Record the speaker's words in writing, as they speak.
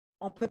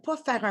on ne peut pas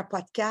faire un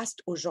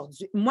podcast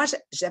aujourd'hui. Moi,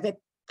 j'avais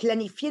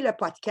planifié le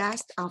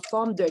podcast en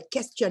forme de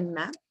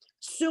questionnement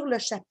sur le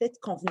chapitre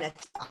qu'on venait de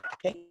faire.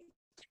 Okay?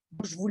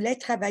 Je voulais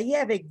travailler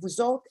avec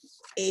vous autres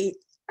et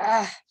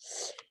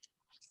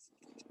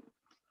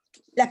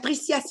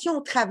l'appréciation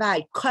au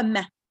travail,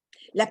 comment?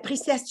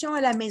 L'appréciation à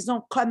la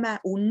maison, comment?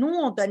 Où nous,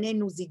 on donnait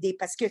nos idées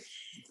parce que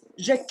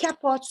je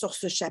capote sur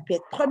ce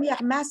chapitre.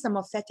 Premièrement, ça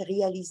m'a fait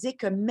réaliser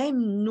que même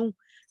nous,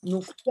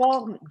 nos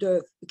formes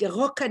de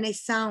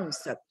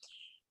reconnaissance,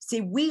 c'est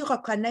oui,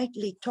 reconnaître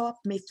les tops,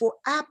 mais il faut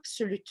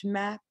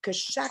absolument que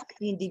chaque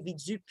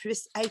individu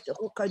puisse être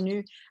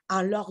reconnu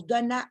en leur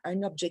donnant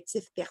un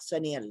objectif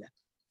personnel.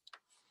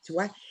 Tu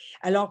vois?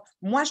 Alors,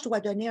 moi, je dois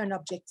donner un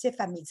objectif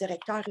à mes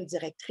directeurs et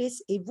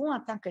directrices et vous,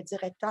 en tant que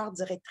directeur,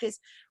 directrice,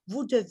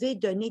 vous devez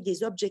donner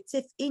des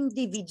objectifs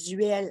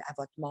individuels à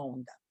votre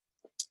monde.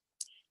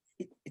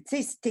 Tu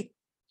sais, c'était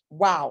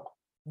wow!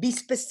 Be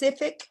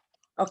specific,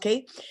 OK?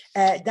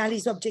 Dans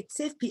les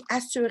objectifs, puis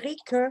assurer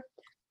que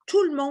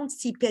tout le monde,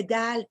 s'y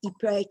pédale, il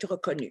peut être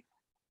reconnu.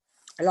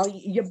 Alors,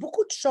 il y a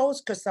beaucoup de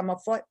choses que ça m'a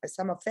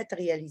fait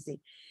réaliser.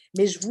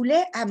 Mais je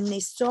voulais amener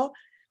ça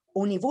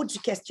au niveau du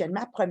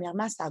questionnement.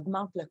 Premièrement, ça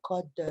augmente le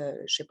code,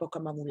 je ne sais pas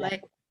comment vous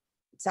l'appelez.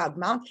 Ça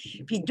augmente.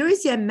 Puis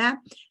deuxièmement,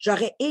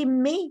 j'aurais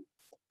aimé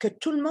que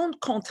tout le monde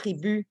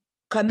contribue.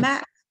 Comment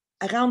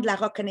rendre la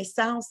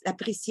reconnaissance,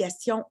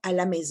 l'appréciation à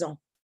la maison,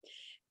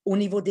 au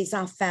niveau des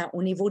enfants,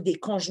 au niveau des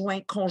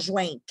conjoints,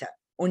 conjointes,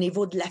 au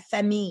niveau de la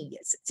famille.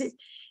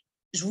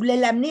 Je voulais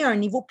l'amener à un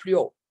niveau plus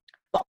haut.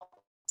 Bon,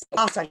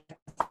 c'est ça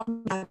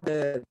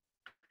de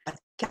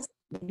podcast,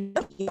 mais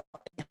là, il y a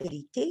la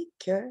réalité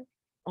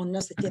qu'on a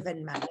cet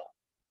événement-là.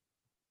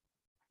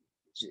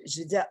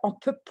 Je veux dire, on ne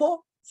peut pas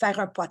faire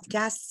un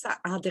podcast sans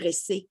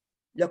endresser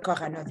le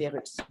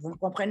coronavirus. Vous me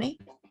comprenez?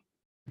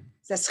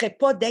 Ça ne serait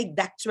pas d'être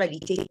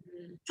d'actualité.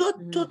 Tout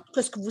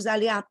ce que vous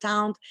allez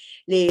entendre,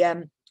 les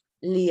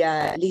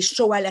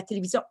shows à la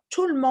télévision,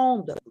 tout le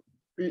monde,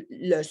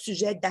 le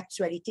sujet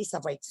d'actualité, ça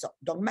va être ça.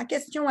 Donc, ma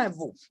question à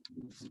vous.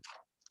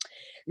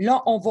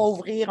 Là, on va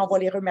ouvrir, on va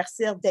les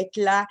remercier d'être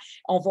là.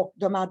 On va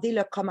demander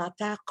le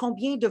commentaire.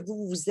 Combien de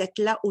vous êtes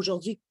là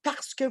aujourd'hui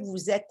parce que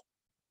vous êtes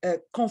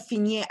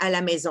confinés à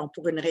la maison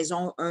pour une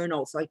raison ou une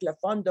autre? Ça va être le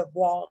fun de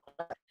voir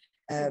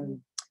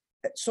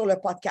sur le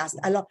podcast.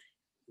 Alors,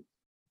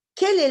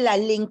 quelle est la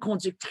ligne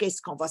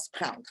conductrice qu'on va se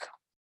prendre?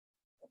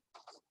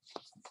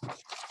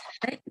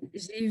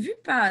 J'ai vu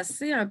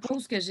passer un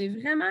post que j'ai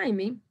vraiment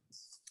aimé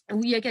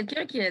où il y a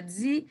quelqu'un qui a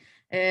dit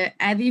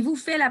avez-vous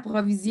fait la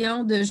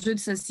provision de jeux de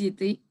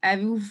société?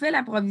 Avez-vous fait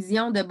la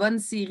provision de bonnes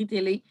séries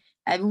télé?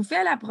 Avez-vous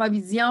fait la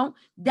provision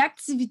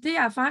d'activités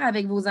à faire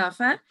avec vos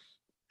enfants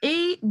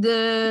et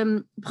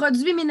de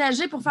produits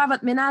ménagers pour faire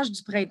votre ménage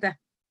du printemps?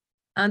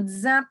 En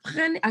disant,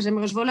 prenez...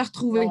 je vais le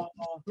retrouver.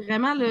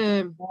 Vraiment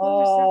le...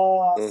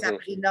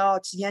 Sabrina,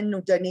 tu viens de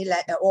nous donner la...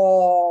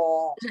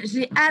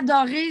 J'ai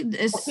adoré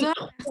ça.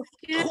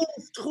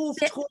 Trouve.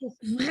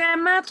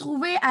 Vraiment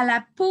trouver à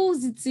la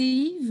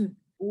positive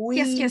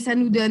qu'est-ce que ça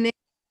nous donnait.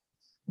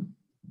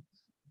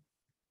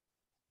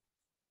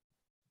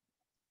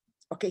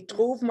 OK,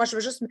 trouve. Moi, je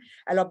veux juste...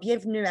 Alors,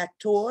 bienvenue à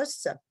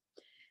tous.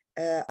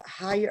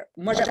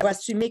 Moi, je vais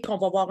assumer qu'on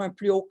va avoir un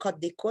plus haut code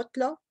d'écoute,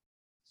 là.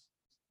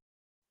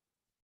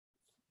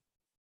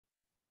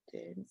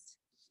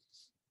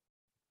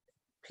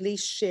 Please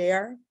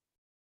share.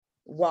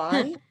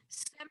 Why?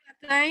 Ce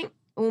matin,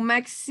 au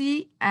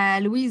Maxi à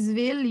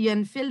Louisville, il y a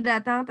une file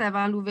d'attente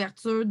avant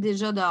l'ouverture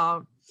déjà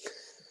dehors.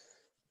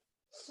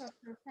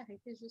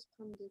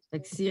 Fait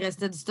que s'il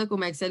restait du stock au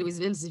Maxi à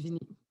Louisville, c'est fini.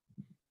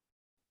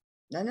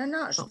 Non,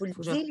 je vous le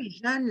dis, les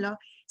jeunes, là,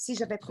 si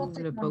je n'avais pas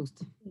fait le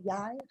post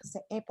hier,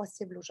 c'est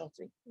impossible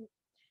aujourd'hui.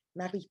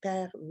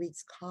 Marie-Père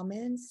reads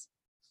comments.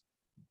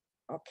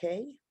 OK.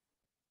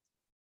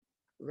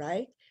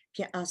 Right?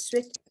 Puis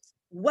ensuite,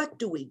 what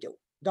do we do?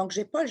 Donc, je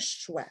n'ai pas le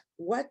choix.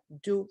 What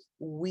do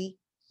we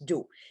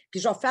do? Puis,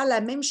 je vais faire la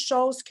même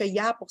chose que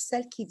hier pour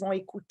celles qui vont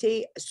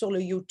écouter sur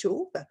le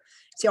YouTube.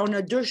 Si on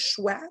a deux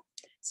choix,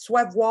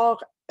 soit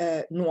voir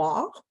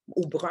noir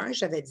ou brun,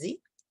 j'avais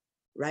dit.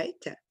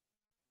 Right?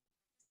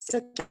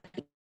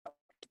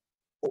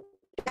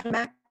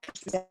 Clairement, quand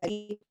vous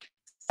allez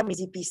faire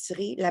mes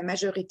épiceries, la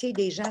majorité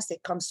des gens,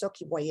 c'est comme ça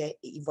qu'ils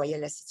voyaient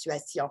la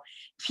situation.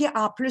 Puis,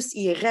 en plus,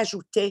 ils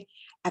rajoutaient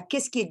à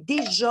ce qui est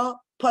déjà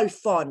pas le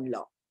fun,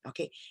 là.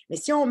 OK? Mais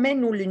si on met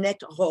nos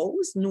lunettes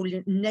roses, nos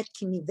lunettes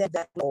qui nivellent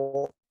vers le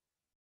haut,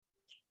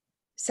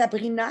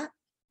 Sabrina,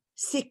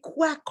 c'est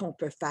quoi qu'on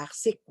peut faire?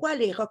 C'est quoi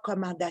les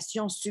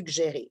recommandations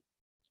suggérées?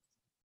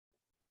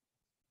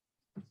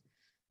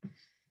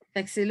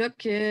 Fait que c'est là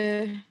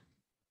que...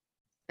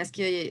 Parce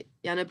qu'il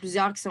y en a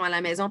plusieurs qui sont à la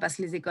maison parce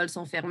que les écoles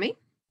sont fermées.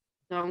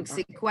 Donc,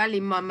 c'est quoi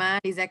les moments,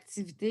 les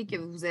activités que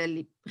vous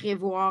allez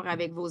prévoir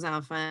avec vos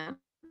enfants?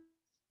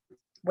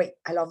 Oui,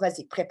 alors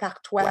vas-y,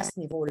 prépare-toi à ce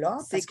niveau-là.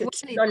 C'est quoi que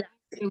tu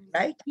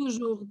as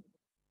toujours...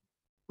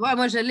 Oui,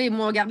 moi, je l'ai.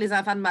 Moi, on garde les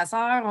enfants de ma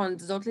soeur.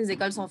 Nous autres, les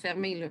écoles sont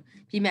fermées. Là.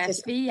 Puis ma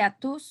fille, à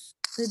tous,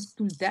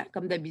 tout le temps,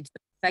 comme d'habitude.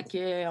 Fait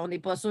qu'on n'est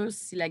pas sûr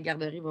si la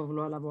garderie va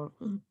vouloir l'avoir.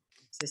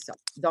 c'est ça.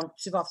 Donc,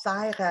 tu vas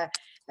faire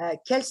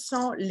quelles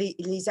sont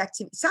les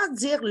activités, sans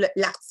dire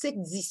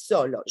l'article dit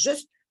ça, là,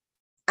 juste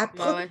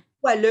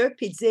approprie-toi-le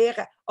puis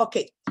dire, OK,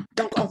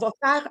 donc on va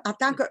faire en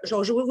tant que, je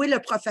vais jouer le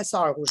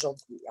professeur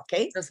aujourd'hui,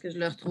 OK? Parce que je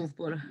ne le retrouve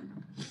pas, là.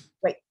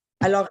 Oui.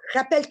 Alors,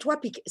 rappelle-toi,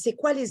 puis c'est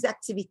quoi les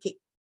activités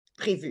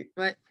prévues?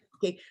 Oui.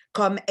 Okay.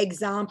 Comme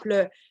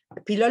exemple,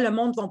 puis là, le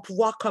monde va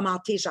pouvoir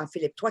commenter,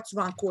 Jean-Philippe. Toi, tu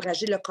vas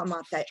encourager le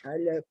commentaire,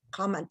 le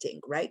commenting,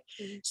 right?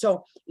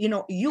 So, you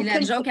know, you can...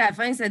 La joke à la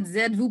fin, ça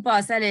disait de vous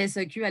passer à la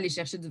SEQ, aller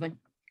chercher du vin.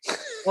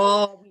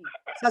 Oh oui,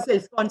 ça c'est le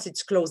fun si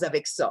tu closes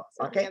avec ça,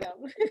 OK?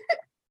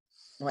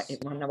 Oui, ils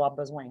vont en avoir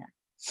besoin. Hein?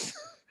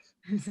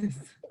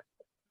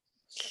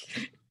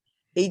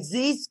 Ils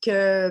disent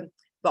que,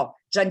 bon,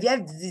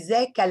 Geneviève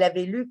disait qu'elle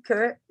avait lu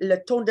que le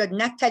taux de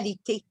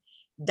natalité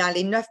dans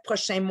les 9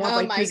 prochains mois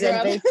va être plus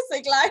élevé.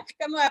 C'est clair,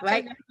 comme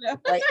après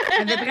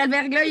le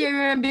verglas, il y a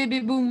eu un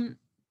baby boom.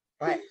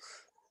 Oui.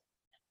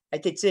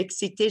 Étais-tu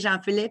excité,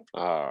 Jean-Philippe?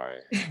 Ah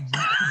ouais.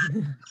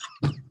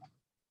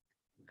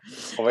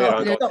 On va y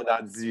rencontrer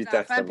dans 18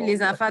 ans. Puis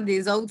les enfants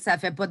des autres, ça ne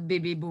fait pas de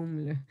baby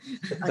boom. Là.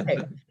 OK.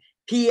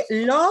 Puis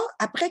là,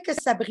 après que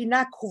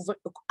Sabrina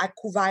a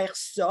couvert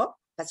ça,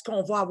 parce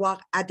qu'on va avoir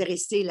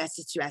adressé la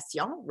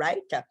situation,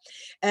 right?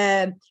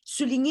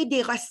 Souligner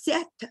des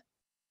recettes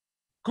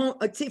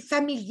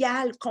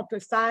familiales qu'on peut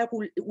faire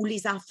où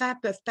les enfants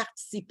peuvent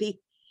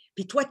participer.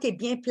 Puis toi, tu es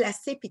bien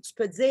placé, puis tu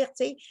peux dire,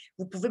 tu sais,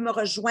 vous pouvez me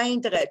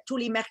rejoindre tous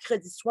les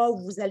mercredis soirs où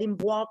vous allez me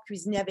voir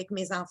cuisiner avec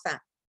mes enfants.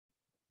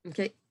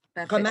 OK.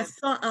 Parfait. Comment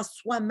ça, en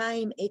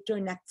soi-même, est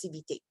une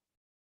activité.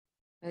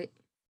 Oui.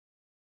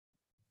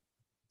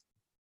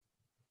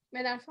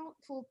 Mais dans le fond,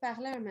 il faut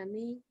parler un moment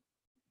donné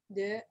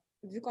de,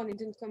 vu qu'on est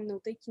une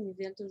communauté qui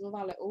nivelle toujours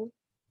vers le haut,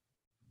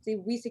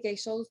 oui, c'est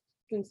quelque chose,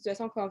 une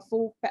situation qu'il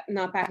faut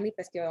en parler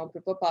parce qu'on ne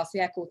peut pas passer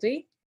à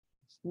côté,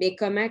 mais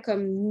comment,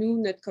 comme nous,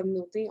 notre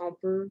communauté, on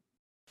peut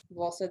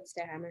voir ça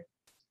différemment?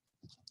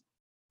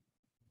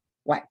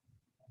 Oui.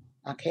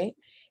 OK.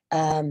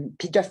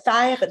 Puis de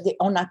faire,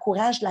 on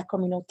encourage la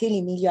communauté,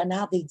 les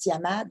millionnaires des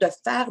diamants, de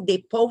faire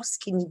des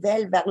posts qui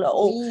nivellent vers le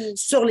haut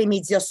sur les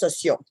médias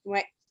sociaux.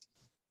 Oui.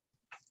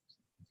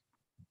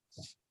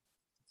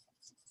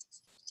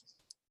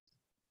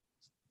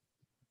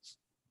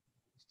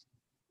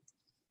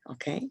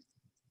 OK.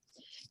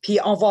 Puis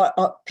on va,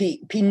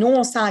 puis nous,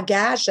 on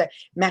s'engage,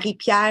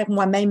 Marie-Pierre,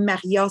 moi-même,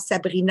 Maria,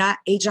 Sabrina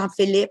et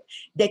Jean-Philippe,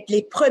 d'être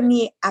les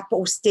premiers à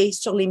poster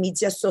sur les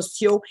médias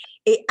sociaux.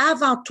 Et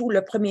avant tout,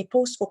 le premier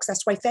post, il faut que ça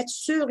soit fait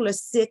sur le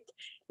site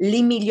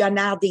Les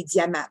Millionnaires des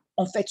Diamants.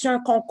 On fait-tu un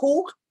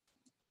concours?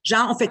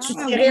 Genre, on fait-tu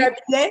tirer un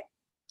billet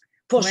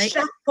pour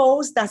chaque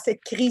post dans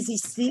cette crise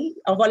ici?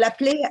 On va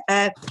l'appeler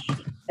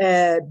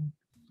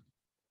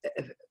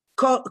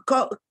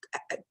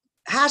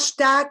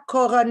hashtag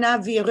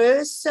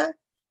coronavirus.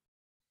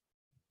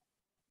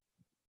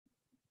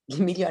 Les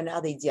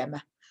millionnaires des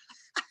diamants.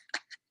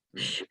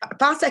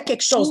 Pense à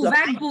quelque chose.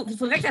 Il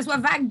faudrait que ça soit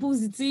vague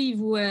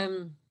positive ou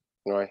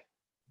oui.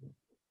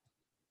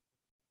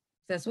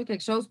 que ça soit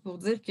quelque chose pour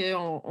dire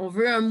qu'on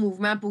veut un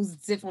mouvement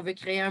positif, on veut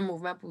créer un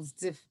mouvement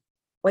positif.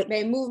 Oui.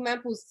 Bien, mouvement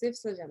positif,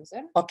 ça, j'aime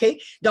ça. OK.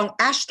 Donc,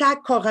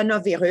 hashtag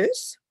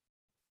coronavirus.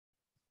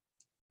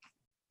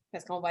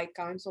 Parce qu'on va être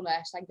quand même sur le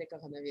hashtag de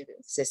coronavirus.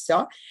 C'est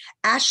ça.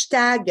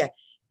 Hashtag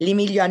les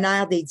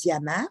millionnaires des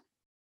diamants.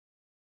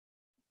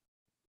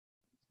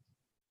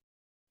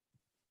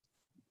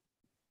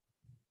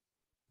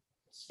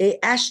 Et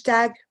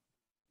hashtag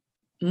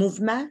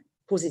mouvement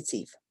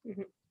positif.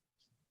 Mm-hmm.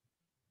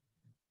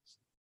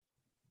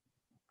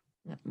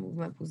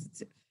 Mouvement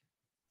positif.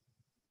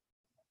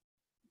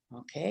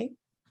 OK.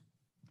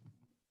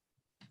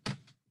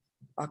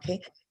 OK.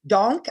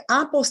 Donc,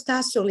 en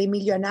postant sur les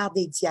millionnaires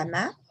des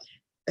diamants,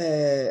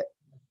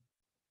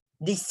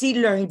 d'ici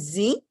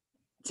lundi,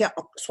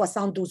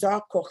 72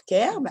 heures court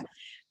terme,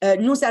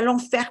 nous allons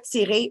faire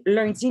tirer,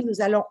 lundi,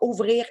 nous allons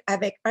ouvrir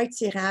avec un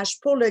tirage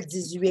pour le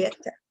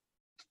 18.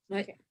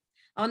 Oui.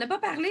 On n'a pas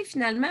parlé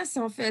finalement si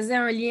on faisait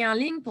un lien en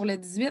ligne pour le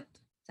 18.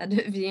 Ça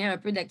devient un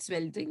peu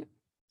d'actualité.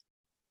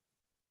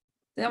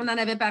 On en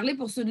avait parlé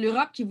pour ceux de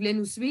l'Europe qui voulaient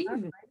nous suivre.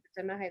 Oui, tu as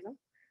tellement raison.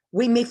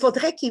 Oui, mais il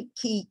faudrait qu'ils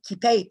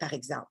payent, par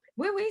exemple.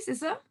 Oui, c'est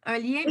ça. Un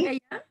lien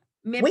payant,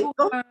 mais pour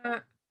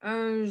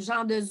un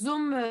genre de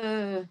Zoom.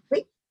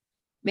 Oui.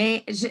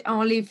 Mais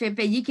on les fait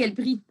payer quel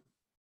prix?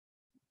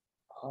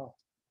 Oh.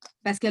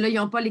 Parce que là, ils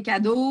n'ont pas les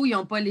cadeaux, ils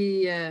n'ont pas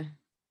les...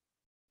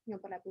 Ils n'ont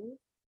pas la bourse.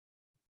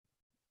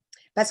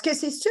 Parce que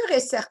c'est sûr et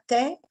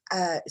certain,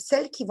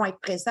 celles qui vont être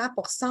présentes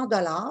pour 100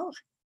 $,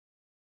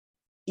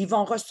 ils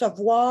vont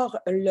recevoir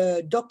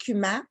le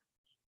document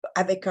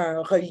avec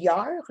un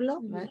relieur là,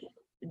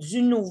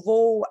 du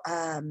nouveau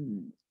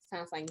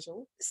 105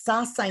 jours.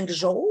 105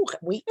 jours,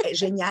 oui,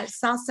 génial,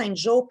 105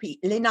 jours. Puis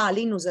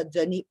Lénalé nous a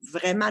donné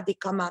vraiment des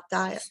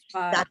commentaires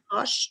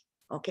d'approche.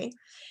 OK?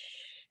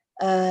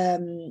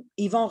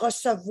 Ils vont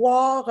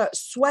recevoir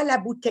soit la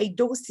bouteille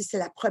d'eau si c'est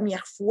la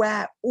première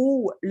fois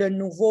ou le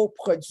nouveau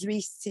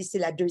produit si c'est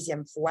la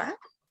deuxième fois.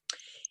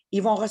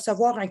 Ils vont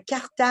recevoir un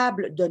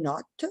cartable de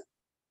notes.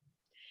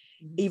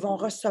 Ils vont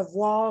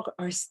recevoir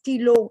un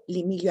stylo,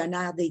 les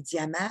millionnaires des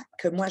diamants,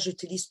 que moi,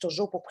 j'utilise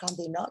toujours pour prendre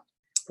des notes,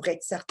 pour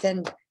être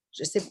certaine.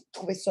 Je sais, vous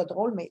trouvez ça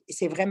drôle, mais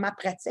c'est vraiment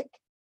pratique.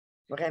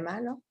 Vraiment,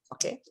 là.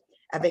 OK?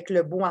 Avec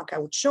le bout en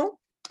caoutchouc.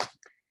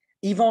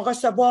 Ils vont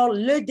recevoir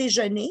le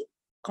déjeuner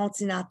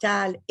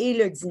continental et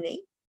le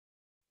dîner.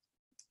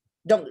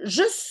 Donc,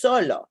 juste ça,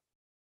 là,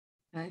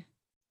 Ouais.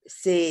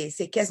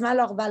 c'est quasiment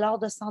leur valeur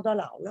de 100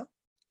 là.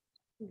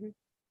 Mhm.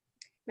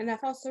 Mais la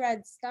force sur à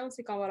distance,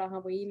 c'est qu'on va leur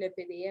envoyer le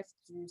PDF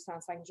du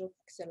 105 jours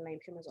pour qu'ils se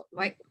l'impriment aux autres.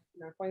 Oui.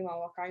 Dans le fond, ils vont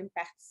avoir quand même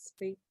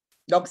participé.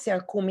 Donc, c'est un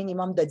coût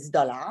minimum de 10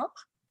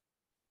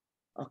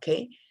 OK?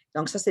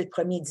 Donc, ça, c'est le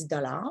premier 10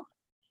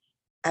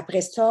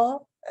 Après ça,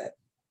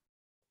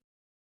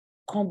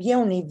 combien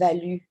on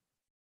évalue?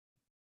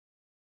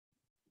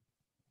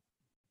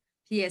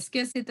 Puis est-ce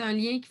que c'est un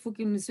lien qu'il faut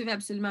qu'ils nous suivent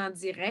absolument en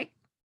direct?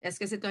 Est-ce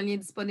que c'est un lien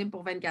disponible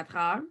pour 24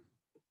 heures?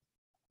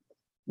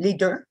 Les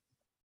deux.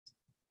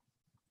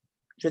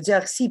 Je veux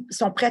dire, s'ils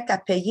sont prêts à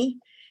payer.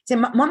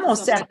 Moi, mon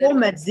cerveau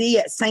me dit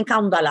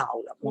 50 là,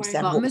 mon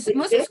cerveau. Bon,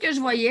 moi, c'est ce que je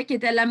voyais, qui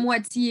était la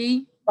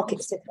moitié. OK,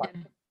 c'est toi.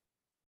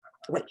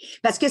 Oui,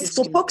 parce qu'il ne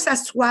faut pas que ça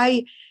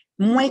soit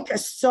moins que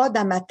ça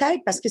dans ma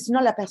tête, parce que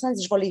sinon, la personne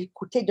dit, je vais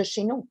l'écouter de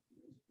chez nous.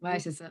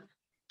 Oui, c'est ça.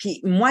 Puis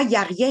moi, il n'y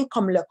a rien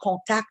comme le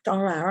contact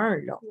 1 à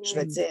 1, là. Je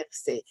veux dire,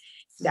 ça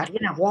n'a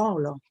rien à voir,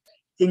 là.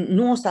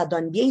 Nous, on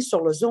s'adonne bien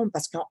sur le Zoom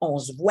parce qu'on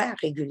se voit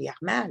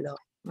régulièrement, là.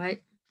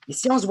 Oui. Et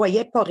si on ne se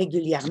voyait pas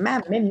régulièrement,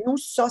 même nous,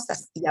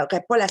 il n'y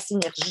aurait pas la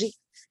synergie.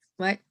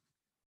 Oui.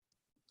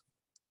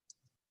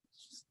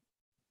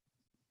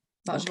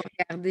 Bon, je vais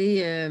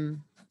regarder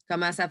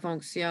comment ça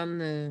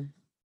fonctionne.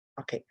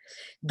 OK.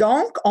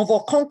 Donc, on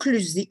va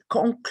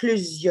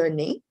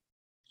conclusionner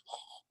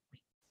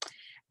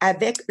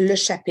avec le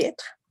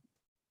chapitre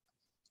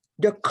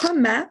de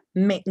comment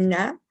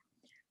maintenant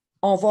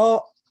on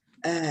va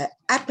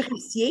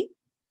apprécier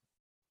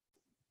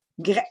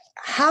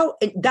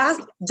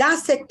dans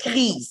cette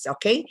crise,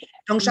 OK?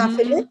 Donc,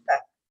 Jean-Philippe,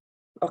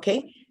 OK?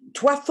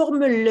 Toi,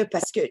 formule-le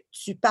parce que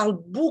tu parles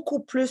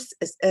beaucoup plus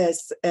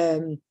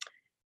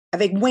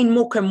avec moins de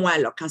mots que moi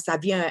là, quand ça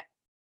vient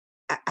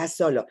à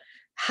ça. Là.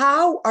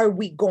 How are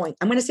we going?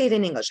 I'm going to say it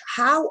in English.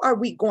 How are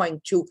we going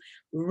to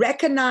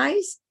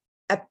recognize,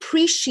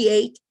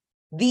 appreciate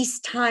these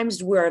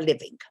times we are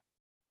living?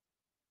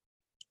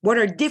 What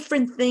are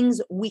different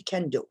things we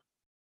can do?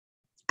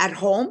 At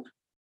home,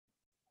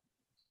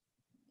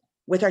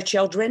 with our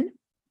children,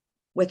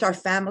 with our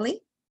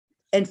family,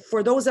 and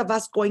for those of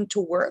us going to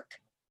work,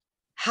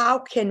 how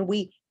can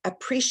we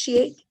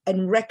appreciate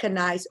and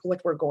recognize what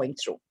we're going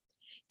through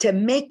to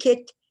make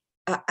it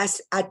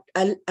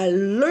a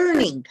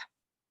learning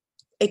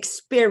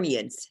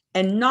experience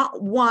and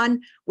not one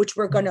which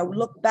we're going to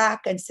look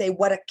back and say,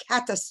 what a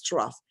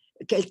catastrophe,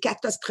 quelle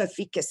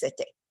catastrophique que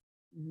c'était.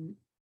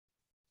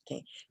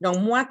 Okay. Donc,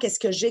 moi, qu'est-ce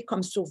que j'ai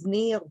comme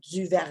souvenir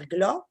du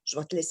verglas? Je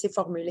vais te laisser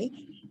formuler.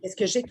 Qu'est-ce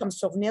que j'ai comme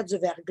souvenir du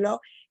verglas?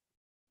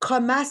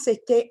 Comment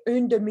c'était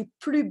une de mes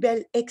plus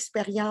belles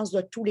expériences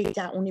de tous les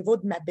temps au niveau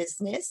de ma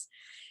business.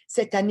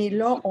 Cette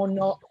année-là, on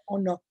a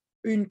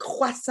une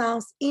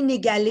croissance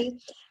inégalée.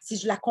 Si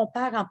je la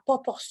compare en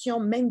proportion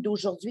même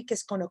d'aujourd'hui,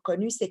 qu'est-ce qu'on a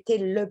connu? C'était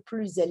le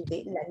plus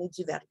élevé, l'année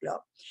du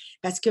verglas,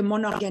 parce que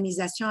mon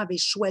organisation avait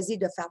choisi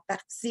de faire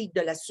partie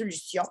de la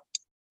solution.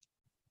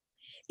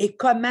 Et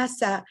comment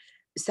ça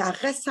a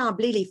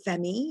rassemblé les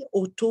familles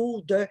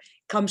autour de,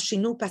 comme chez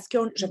nous, parce que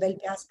j'avais le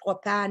gaz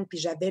propane, puis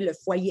j'avais le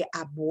foyer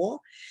à bois.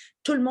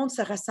 Tout le monde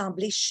s'est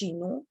rassemblé chez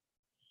nous.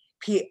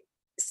 Puis,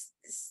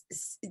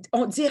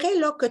 on dirait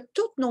là que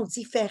toutes nos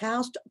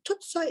différences, tout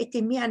ça a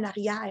été mis en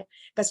arrière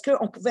parce qu'il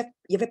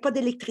n'y avait pas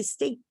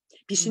d'électricité.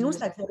 Puis chez nous,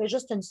 ça durait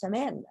juste une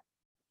semaine.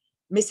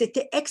 Mais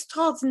c'était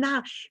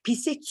extraordinaire. Puis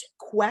sais-tu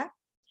quoi?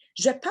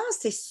 Je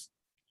pense,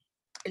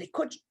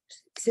 écoute,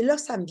 c'est là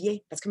que ça me vient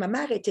parce que ma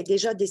mère était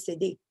déjà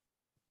décédée.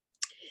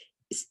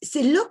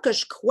 C'est là que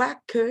je crois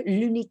que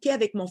l'unité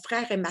avec mon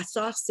frère et ma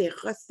soeur s'est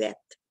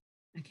refaite.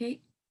 OK.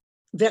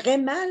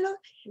 Vraiment, là,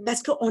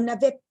 parce qu'on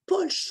n'avait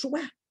pas le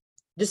choix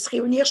de se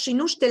réunir chez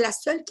nous. J'étais la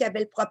seule qui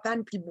avait le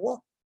propane puis le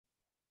bois.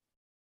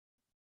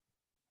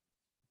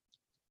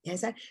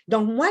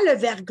 Donc, moi, le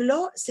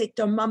verglas, c'est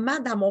un moment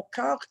dans mon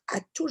cœur à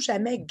tout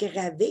jamais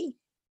gravé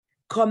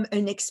comme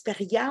une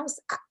expérience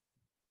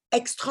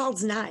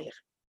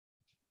extraordinaire.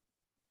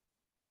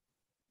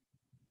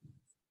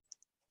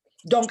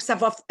 Donc, ça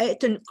va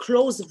être une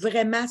clause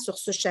vraiment sur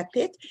ce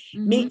chapitre,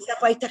 mais ça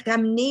va être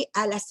ramené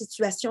à la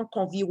situation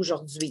qu'on vit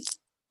aujourd'hui.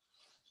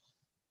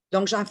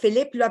 Donc,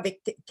 Jean-Philippe, là,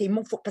 avec tes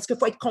mots, parce qu'il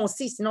faut être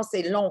concis, sinon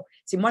c'est long.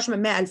 Si moi, je me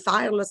mets à le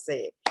faire, là,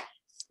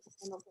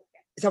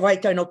 ça va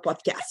être un autre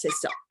podcast, c'est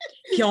ça.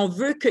 Puis, on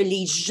veut que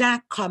les gens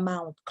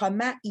commentent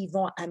comment ils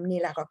vont amener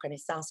la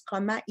reconnaissance,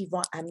 comment ils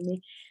vont amener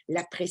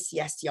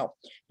l'appréciation.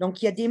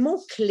 Donc, il y a des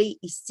mots clés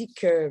ici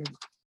que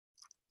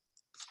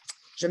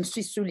je me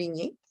suis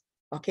soulignée.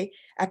 OK?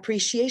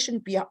 Appreciation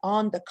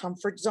beyond the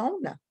comfort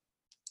zone.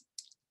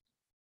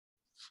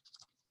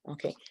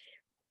 OK?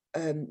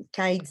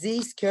 Quand ils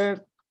disent que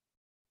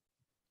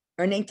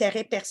un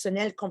intérêt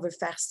personnel qu'on veut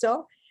faire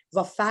ça,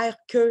 va faire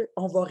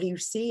qu'on va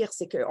réussir,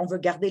 c'est qu'on veut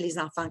garder les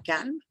enfants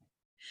calmes,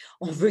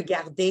 on veut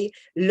garder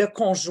le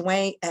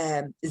conjoint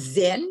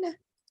zen,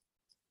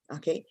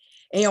 OK?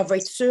 Et on va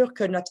être sûr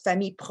que notre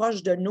famille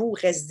proche de nous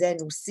reste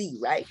zen aussi,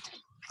 right?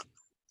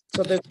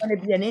 So there's going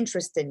to be an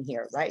interest in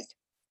here, right?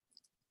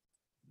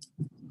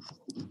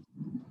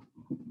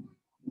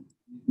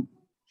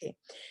 Okay.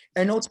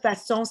 Une autre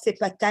façon, c'est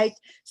peut-être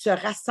se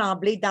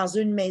rassembler dans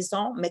une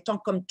maison, mettons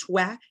comme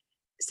toi,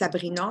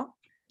 Sabrina,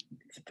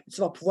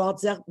 tu vas pouvoir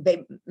dire,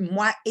 ben,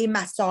 moi et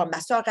ma soeur,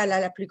 elle a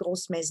la plus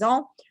grosse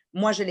maison,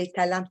 moi j'ai les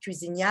talents de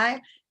cuisinière,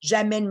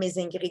 j'amène mes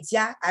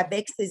ingrédients,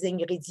 avec ces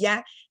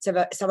ingrédients, ça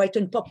va être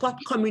une popote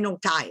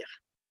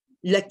communautaire,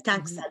 le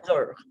temps que ça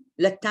dure,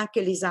 le temps que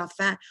les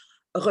enfants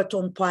ne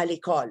retournent pas à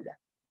l'école.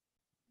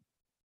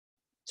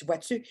 Tu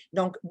vois-tu?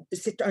 Donc,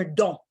 c'est un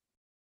don.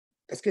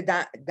 Parce que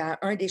dans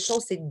un des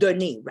choses, c'est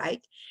donner,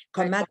 right?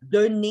 Comment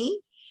donner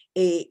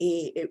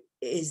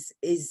is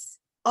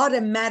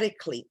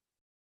automatically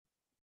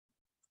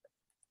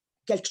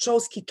quelque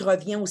chose qui te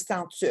revient au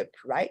centuple,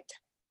 right?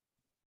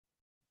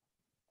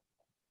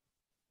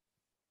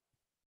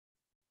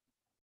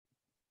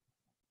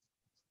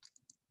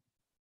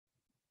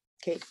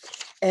 OK.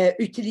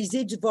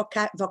 Utiliser du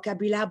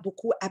vocabulaire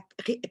beaucoup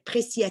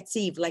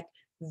appréciatif, like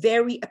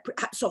very,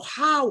 so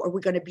how are we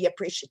going to be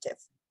appreciative?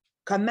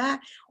 Comment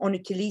on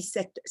utilise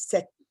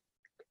cet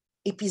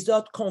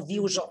épisode qu'on vit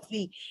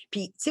aujourd'hui?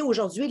 Puis, tu sais,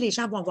 aujourd'hui, les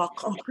gens vont avoir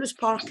plus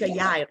peur que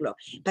hier, là.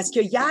 Parce que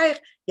hier,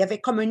 il y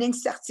avait comme une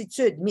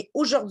incertitude. Mais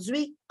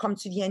aujourd'hui, comme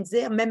tu viens de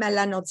dire, même à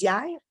l'anneau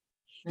d'hier,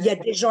 il y a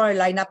déjà un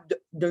line-up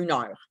d'une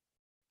heure.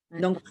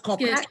 Donc, tu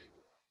comprends?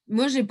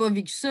 Moi, je n'ai pas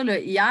vécu ça. Là.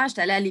 Hier,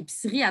 j'étais allée à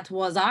l'épicerie à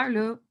 3 heures,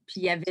 là,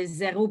 puis il y avait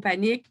zéro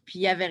panique, puis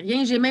il n'y avait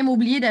rien. J'ai même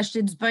oublié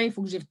d'acheter du pain, il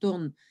faut que j'y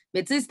retourne.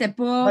 Mais tu sais, c'était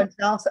pas. Bonne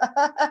chance.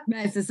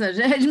 Ben, c'est ça.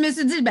 Je me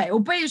suis dit, ben,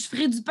 au pain, je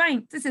ferai du pain.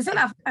 Tu sais, c'est ça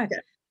l'affaire.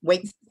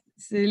 Oui.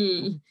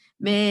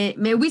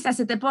 Mais oui, ça ne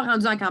s'était pas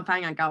rendu en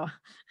campagne encore.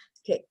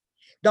 OK.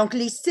 Donc,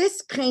 les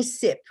 6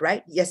 principes,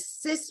 right? Il y a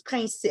 6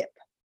 principes.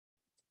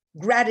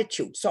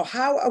 Gratitude. So,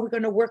 how are we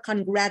going to work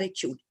on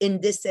gratitude in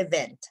this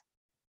event?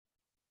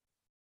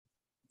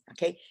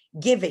 OK?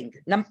 Giving.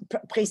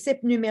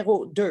 Principe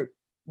numéro 2,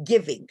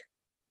 giving.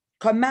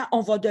 Comment on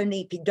va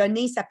donner? Puis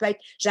donner, ça peut être,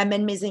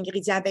 j'amène mes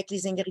ingrédients avec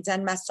les ingrédients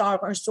de ma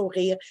soeur, un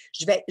sourire.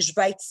 Je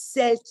vais être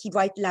celle qui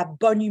va être la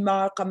bonne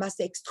humeur. Comment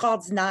c'est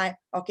extraordinaire.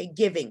 OK,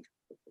 giving.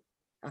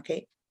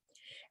 OK?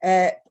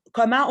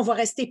 Comment on va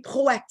rester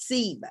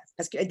proactive?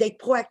 Parce que d'être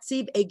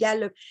proactive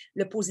égale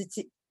le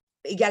positif,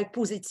 égale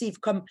positive.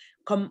 Comme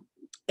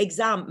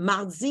exemple,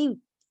 mardi,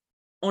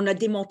 on a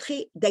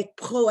démontré d'être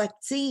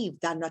proactive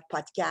dans notre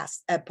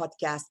podcast,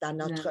 dans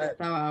notre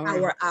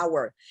Power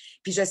Hour.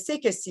 Puis je sais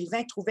que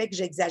Sylvain trouvait que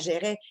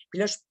j'exagérais. Puis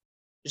là,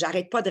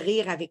 j'arrête pas de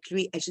rire avec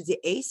lui. Et je dis,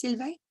 « Hey,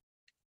 Sylvain! »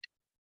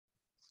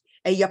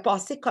 Et il a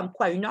passé comme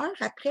quoi, 1 heure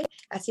après,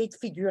 à essayer de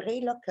figurer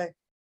là, que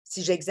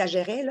si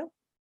j'exagérais, là.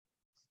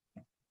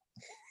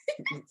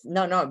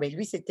 Non, mais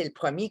lui, c'était le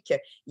premier qu'il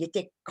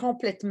était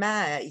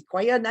complètement, il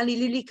croyait dans les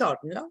licornes,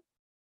 là.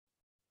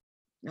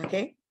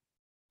 OK?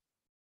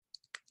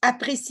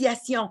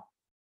 Appréciation.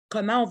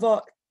 Comment on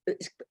va,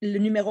 le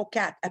numéro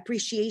 4,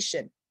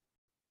 appreciation.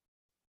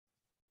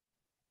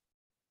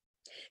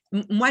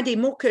 Moi, des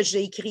mots que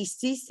j'ai écrits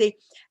ici, c'est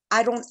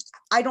I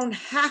don't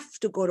have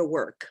to go to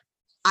work.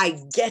 I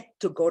get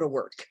to go to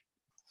work.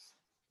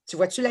 Tu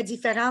vois-tu la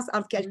différence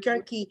entre quelqu'un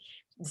qui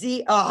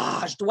dit «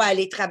 Ah, je dois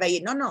aller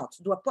travailler ». Non,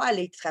 tu ne dois pas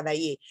aller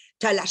travailler.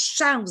 Tu as la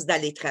chance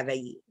d'aller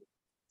travailler.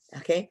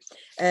 OK?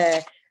 «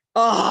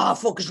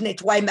 faut que je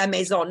nettoie ma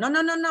maison ».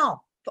 Non.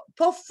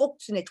 Pas « faut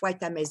que tu nettoies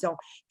ta maison ».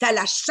 Tu as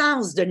la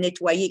chance de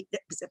nettoyer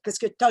parce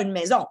que tu as une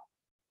maison.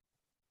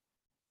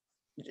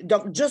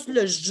 Donc, juste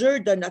le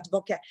jeu de notre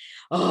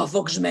vocabulaire. «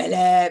 faut que je me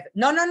lève ».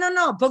 Non,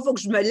 pas « faut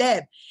que je me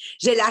lève ».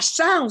 J'ai la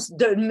chance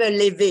de me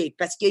lever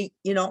parce que,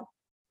 you know.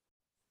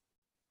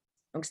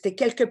 Donc, c'était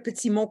quelques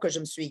petits mots que je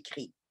me suis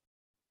écrits.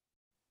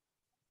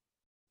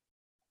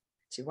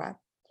 Tu vois?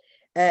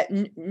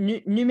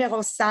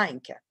 Numéro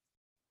 5.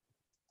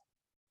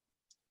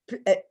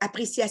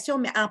 Appréciation,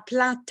 mais en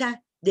plantant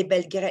des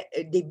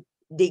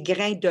des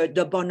grains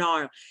de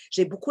bonheur.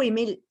 J'ai beaucoup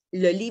aimé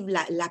le livre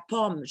La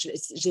pomme.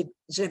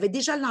 Je l'avais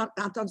déjà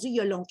entendu il y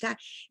a longtemps,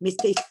 mais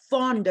c'était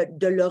fun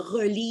de le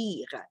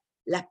relire,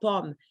 La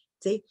pomme.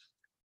 Tu sais.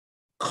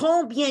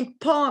 Combien de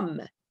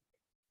pommes?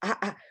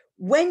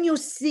 When you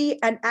see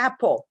an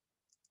apple,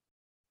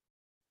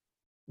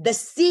 the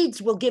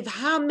seeds will give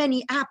how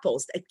many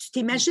apples? Tu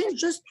t'imagines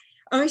juste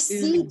un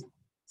seed?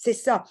 C'est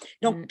ça.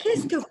 Donc,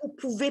 qu'est-ce que vous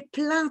pouvez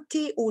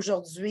planter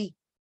aujourd'hui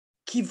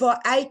qui va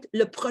être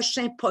le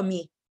prochain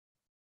pommier?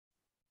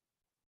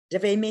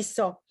 J'avais aimé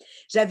ça.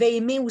 J'avais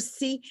aimé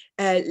aussi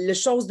le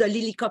chose de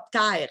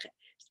l'hélicoptère.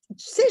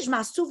 Tu sais, je ne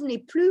m'en souvenais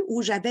plus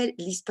où j'avais,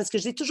 parce que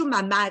j'ai toujours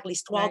ma mère,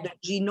 l'histoire de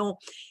Gino,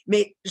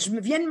 mais je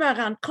viens de me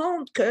rendre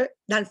compte que,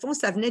 dans le fond,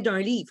 ça venait d'un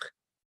livre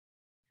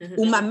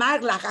où ma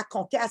mère la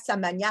racontait à sa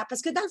manière,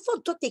 parce que dans le fond,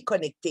 tout est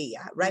connecté,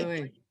 hein, right?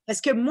 Oui. Parce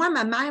que moi,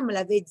 ma mère me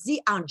l'avait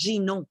dit en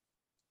Gino.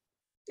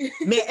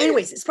 Mais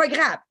anyway, c'est pas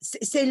grave.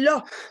 C'est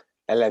là.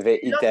 Elle avait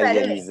Là,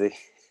 italianisé.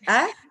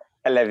 Hein?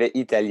 Elle avait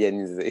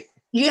italianisé.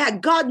 Yeah,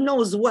 God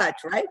knows what,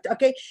 right?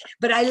 Okay.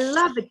 But I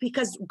love it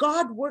because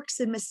God works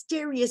in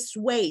mysterious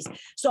ways.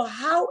 So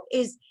how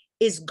is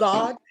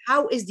God,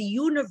 how is the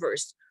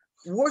universe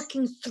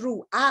working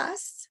through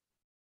us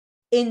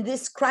in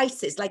this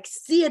crisis? Like,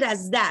 see it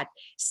as that.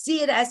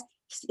 See it as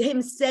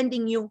him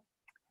sending you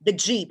the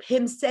Jeep,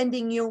 him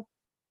sending you.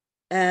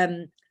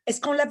 Est-ce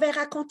qu'on l'avait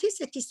raconté,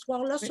 cette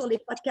histoire-là, sur les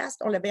podcasts?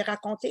 On l'avait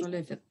raconté? On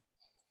l'a fait.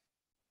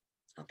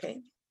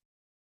 Okay.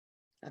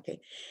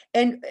 Okay.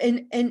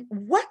 And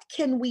what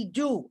can we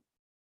do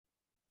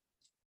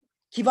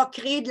qui va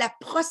créer de la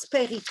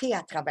prospérité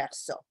à travers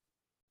ça?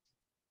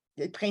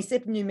 Le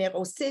principe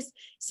numéro 6,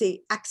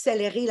 c'est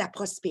accélérer la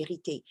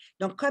prospérité.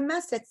 Donc, comment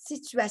cette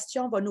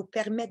situation va nous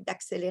permettre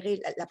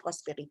d'accélérer la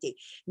prospérité?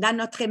 Dans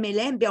notre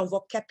MLM, bien, on va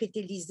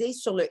capitaliser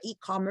sur le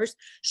e-commerce,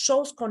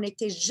 chose qu'on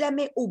n'était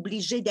jamais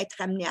obligé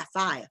d'être amené à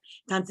faire.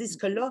 Tandis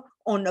que là,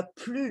 on n'a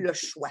plus le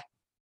choix.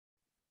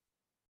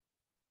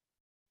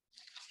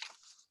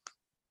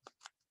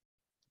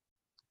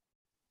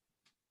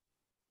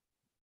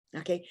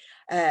 OK?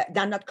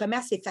 Dans notre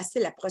commerce, c'est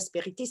facile, la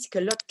prospérité, c'est que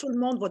là, tout le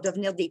monde va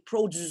devenir des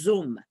pros du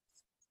Zoom.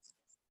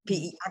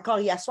 Puis encore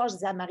hier soir, je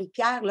disais à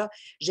Marie-Pierre, là,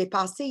 j'ai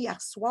passé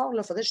hier soir,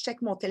 il faudrait que je check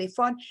mon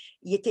téléphone.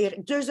 Il était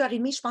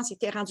 2h30, je pense qu'il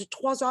était rendu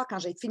 3h quand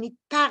j'ai fini de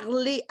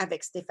parler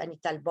avec Stéphanie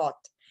Talbot.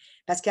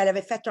 Parce qu'elle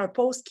avait fait un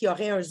post qui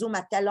aurait un Zoom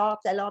à telle heure,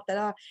 telle heure, telle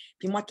heure.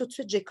 Puis moi, tout de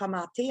suite, j'ai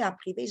commenté en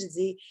privé, j'ai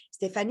dit,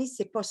 Stéphanie,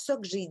 c'est pas ça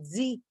que j'ai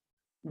dit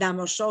dans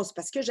mon chose,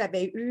 parce que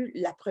j'avais eu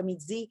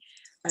l'après-midi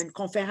une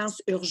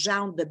conférence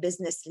urgente de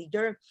business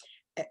leader.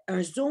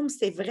 Un Zoom,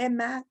 c'est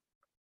vraiment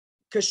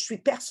que je suis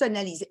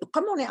personnalisée.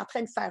 Comme on est en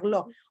train de faire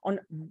là,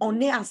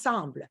 on est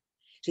ensemble.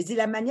 J'ai dit,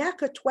 la manière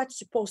que toi,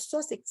 tu poses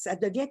ça, c'est que ça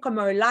devient comme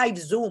un live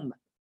Zoom.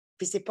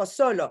 Puis c'est pas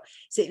ça, là.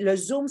 Le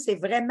Zoom, c'est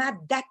vraiment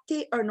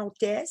dater un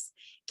hôtesse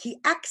qui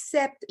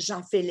accepte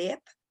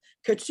Jean-Philippe,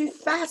 que tu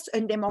fasses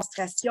une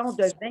démonstration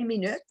de 20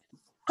 minutes,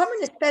 comme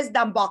une espèce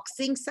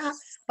d'unboxing, sans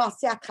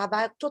passer à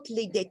travers tous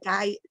les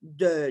détails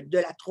de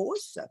la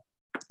trousse,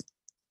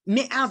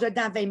 mais en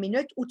dedans 20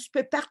 minutes, où tu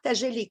peux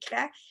partager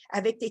l'écran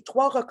avec tes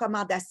 3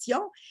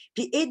 recommandations,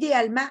 puis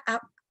idéalement,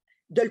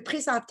 de le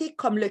présenter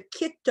comme le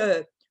kit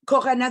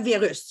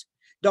coronavirus.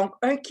 Donc,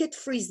 un kit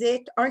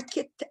Freeze-It, un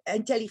kit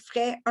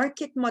IntelliFrais, un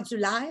kit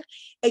modulaire,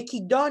 et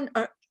qui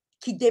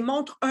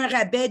démontre un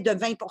rabais de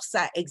 20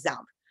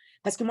 exemple.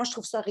 Parce que moi, je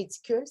trouve ça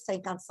ridicule,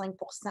 55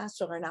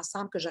 sur un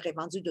ensemble que j'aurais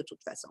vendu de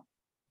toute façon.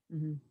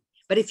 Mm-hmm.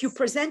 But if you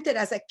present it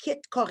as a kit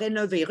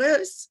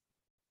coronavirus,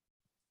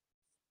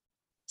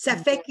 ça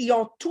fait qu'ils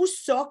ont tout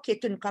ça, qui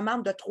est une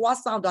commande de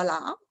 300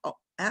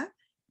 hein,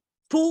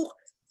 pour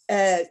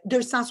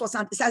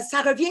 260.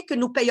 Ça revient que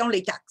nous payons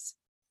les taxes.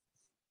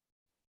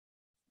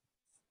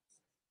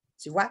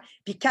 Tu vois?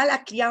 Puis quand la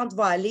cliente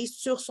va aller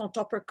sur son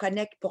Topper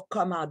Connect pour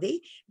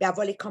commander, bien, elle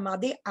va les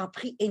commander en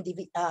prix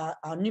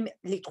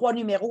les 3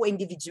 numéros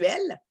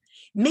individuels,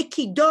 mais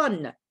qui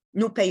donnent,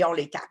 nous payons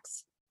les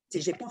taxes.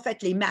 Je n'ai pas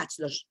fait les maths,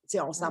 là.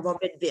 On s'en va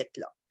mettre vite,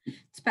 là.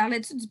 Tu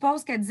parlais-tu du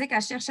post qu'elle disait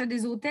qu'elle cherchait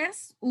des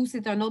hôtesses ou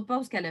c'est un autre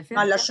post qu'elle a fait?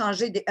 Elle a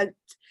changé.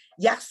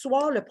 Hier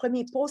soir, le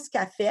premier post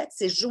qu'elle a fait,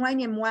 c'est «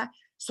 Joignez-moi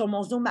sur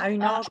mon Zoom à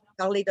 1h, je vais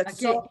parler de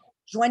ça.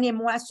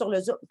 Joignez-moi sur le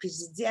Zoom. » Puis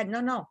j'ai dit,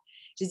 non.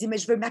 J'ai dit, mais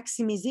je veux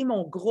maximiser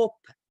mon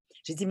groupe.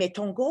 J'ai dit, mais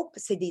ton groupe,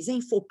 c'est des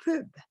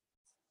infopubs.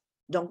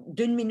 Donc,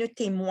 d'1 minute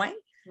et moins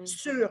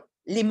sur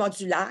les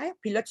modulaires.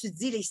 Puis là, tu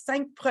dis, les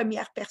 5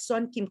 premières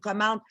personnes qui me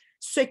commandent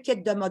ce kit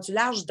de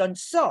modulaire, je donne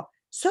ça.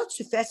 Ça,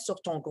 tu fais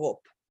sur ton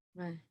groupe.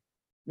 Ouais.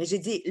 Mais j'ai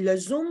dit, le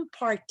Zoom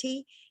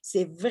Party,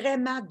 c'est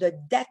vraiment de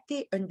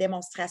dater une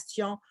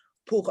démonstration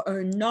pour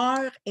une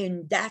heure et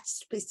une date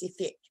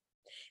spécifique.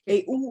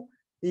 Et où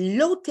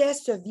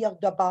l'hôtesse se vire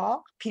de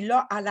bord, puis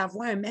là, elle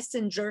envoie un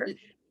messenger.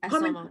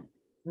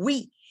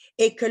 Oui.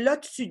 Et que là,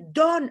 tu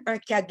donnes un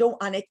cadeau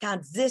en étant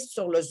 10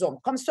 sur le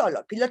Zoom, comme ça,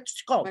 là. Puis là,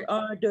 tu comptes.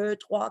 1, 2,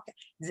 3,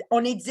 4.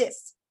 On est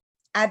 10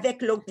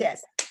 avec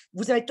l'hôtesse.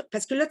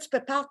 Parce que là, tu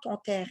prépares ton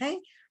terrain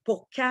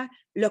pour quand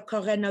le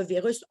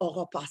coronavirus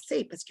aura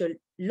passé. Parce que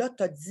là,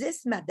 tu as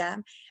 10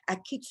 madames à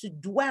qui tu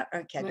dois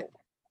un cadeau.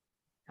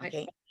 Oui.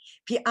 OK?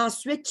 Puis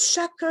ensuite,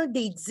 chacun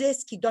des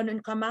 10 qui donne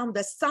une commande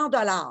de 100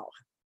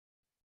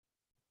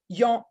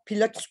 puis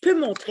là, tu peux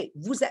montrer.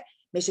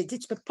 Mais j'ai dit,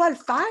 tu ne peux pas le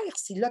faire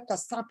si là, tu as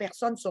 100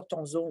 personnes sur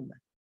ton Zoom.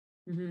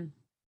 Il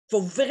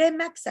faut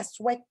vraiment que ça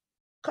soit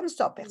comme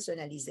ça,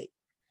 personnalisé.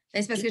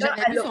 C'est parce que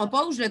j'avais vu son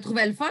post, je le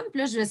trouvais le fun,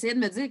 puis là, j'essayais de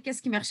me dire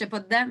qu'est-ce qui ne marchait pas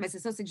dedans, mais c'est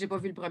ça, c'est que je n'ai pas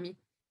vu le premier.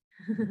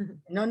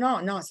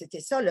 Non,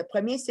 c'était ça. Le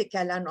premier, c'est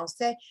qu'elle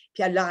annonçait,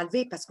 puis elle l'a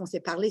enlevé parce qu'on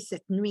s'est parlé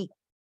cette nuit.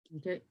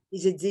 Okay.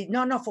 J'ai dit,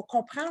 non, il faut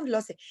comprendre,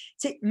 là.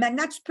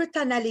 Maintenant, tu peux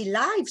t'en aller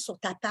live sur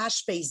ta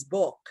page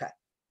Facebook.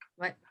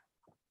 Ouais.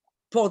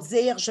 Pour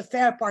dire, je fais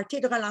un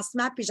party de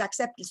relancement, puis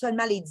j'accepte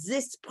seulement les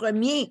 10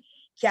 premiers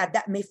qui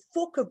adaptent. Mais il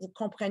faut que vous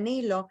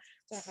compreniez, là,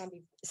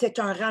 c'est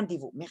un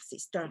rendez-vous. Merci,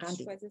 c'est un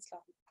rendez-vous.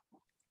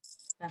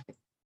 Parfait.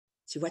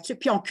 Tu vois-tu?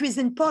 Puis on ne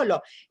cuisine pas,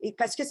 là,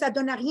 parce que ça ne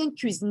donne à rien de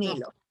cuisiner,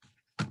 là.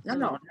 Non,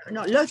 non,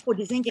 non. Là, il faut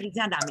des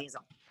ingrédients dans la maison.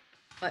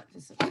 Oui,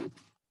 c'est ça.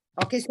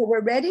 OK, so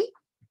we're ready?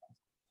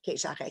 OK,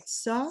 j'arrête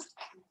ça.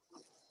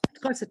 En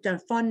tout cas, c'est un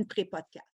fun pré-podcast.